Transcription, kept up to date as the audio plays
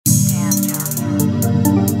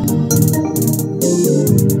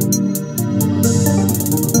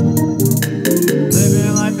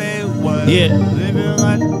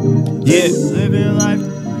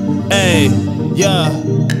Yeah,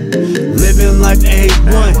 living life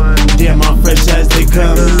A1. Damn, I'm fresh as they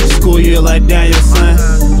come. School year like Daniel, son.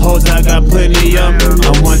 Hoes, I got plenty of.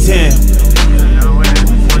 I'm 110.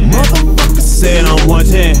 Motherfucker said I'm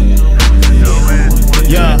 110.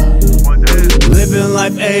 Yeah, living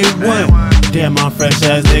life A1. Damn, I'm fresh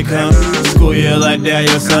as they come. School year like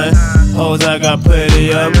Daniel, son. Hoes, I got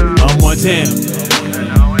plenty of. I'm 110.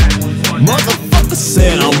 Motherfucker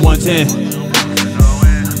said I'm 110.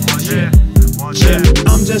 Yeah,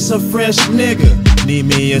 I'm just a fresh nigga. Need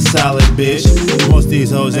me a solid bitch. Most these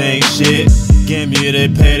hoes ain't shit. Give me they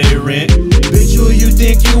pay their rent. Bitch, who you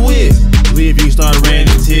think you is? Leave you start raining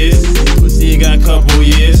tears. Pussy got couple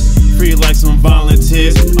years. Free like some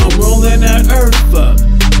volunteers. I'm rolling that earth up.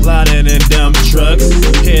 Louder than dumb trucks.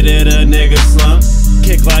 Hit at a nigga slump.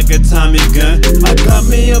 Kick like a Tommy gun. I got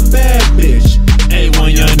me a bad bitch.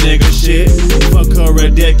 A1 young nigga shit. Fuck her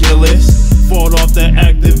ridiculous. Fought off the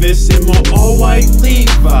activists in my all-white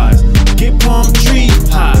Levi's. Get palm tree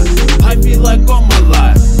high. I feel like on my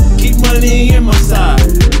life. Keep money in my side.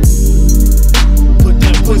 Put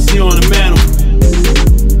that pussy on the mantle.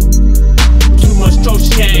 Too much stroke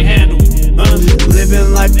she can't handle.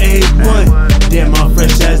 Living life A1. Damn, I'm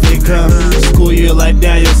fresh as they come. School year like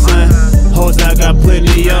Daniel, son. Hoes, I got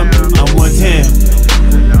plenty of. I'm 110.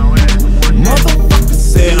 Motherfucker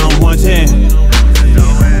said I'm 110.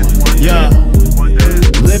 Yeah,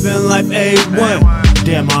 living life A1.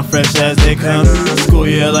 Damn, I'm fresh as they come. School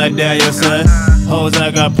year like Daniel, son. Hoes, I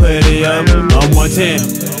got plenty of. I'm 110.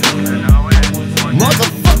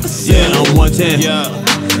 Motherfucker said I'm 110. Yeah.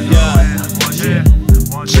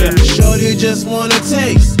 Shorty just wanna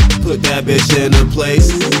taste. Put that bitch in a place.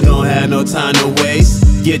 Don't have no time to waste.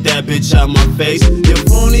 Get that bitch out my face. You're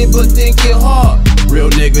phony but think you're hard. Real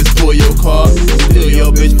niggas pull your car. Steal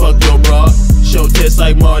your bitch, fuck your bra. Show tits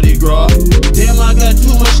like Mardi Gras. Damn, I got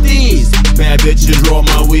too much steez. Bad bitches roll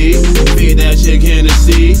my weed. Feed that chick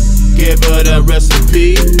Hennessy. Give her that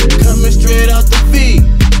recipe. Coming straight out the feet.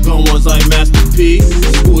 Gon' ones like Master P.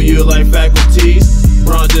 School you like faculties.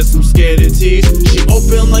 Bronze and some skater tees. She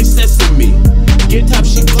open like sesame. Get top,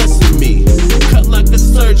 she blessing me. Cut like a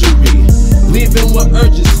surgery. Leaving with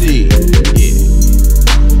urgency. Yeah.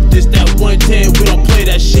 This that 110, we don't play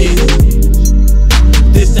that shit.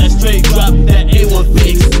 This that straight drop, that A1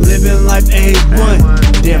 fix. Living life A1.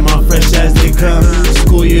 Damn, I'm fresh as they come.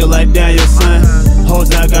 School year like Daniel, son.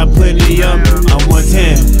 Hoes, I got plenty of. I'm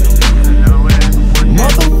 110.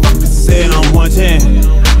 Motherfucker said I'm 110.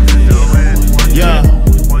 Yeah,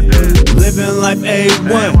 living life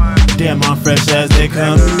A1. Damn, I'm fresh as they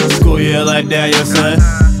come. School year like Daniel, son.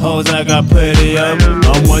 Hoes, I got plenty of.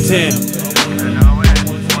 I'm 110.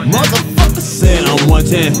 Motherfucker said I'm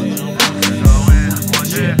 110.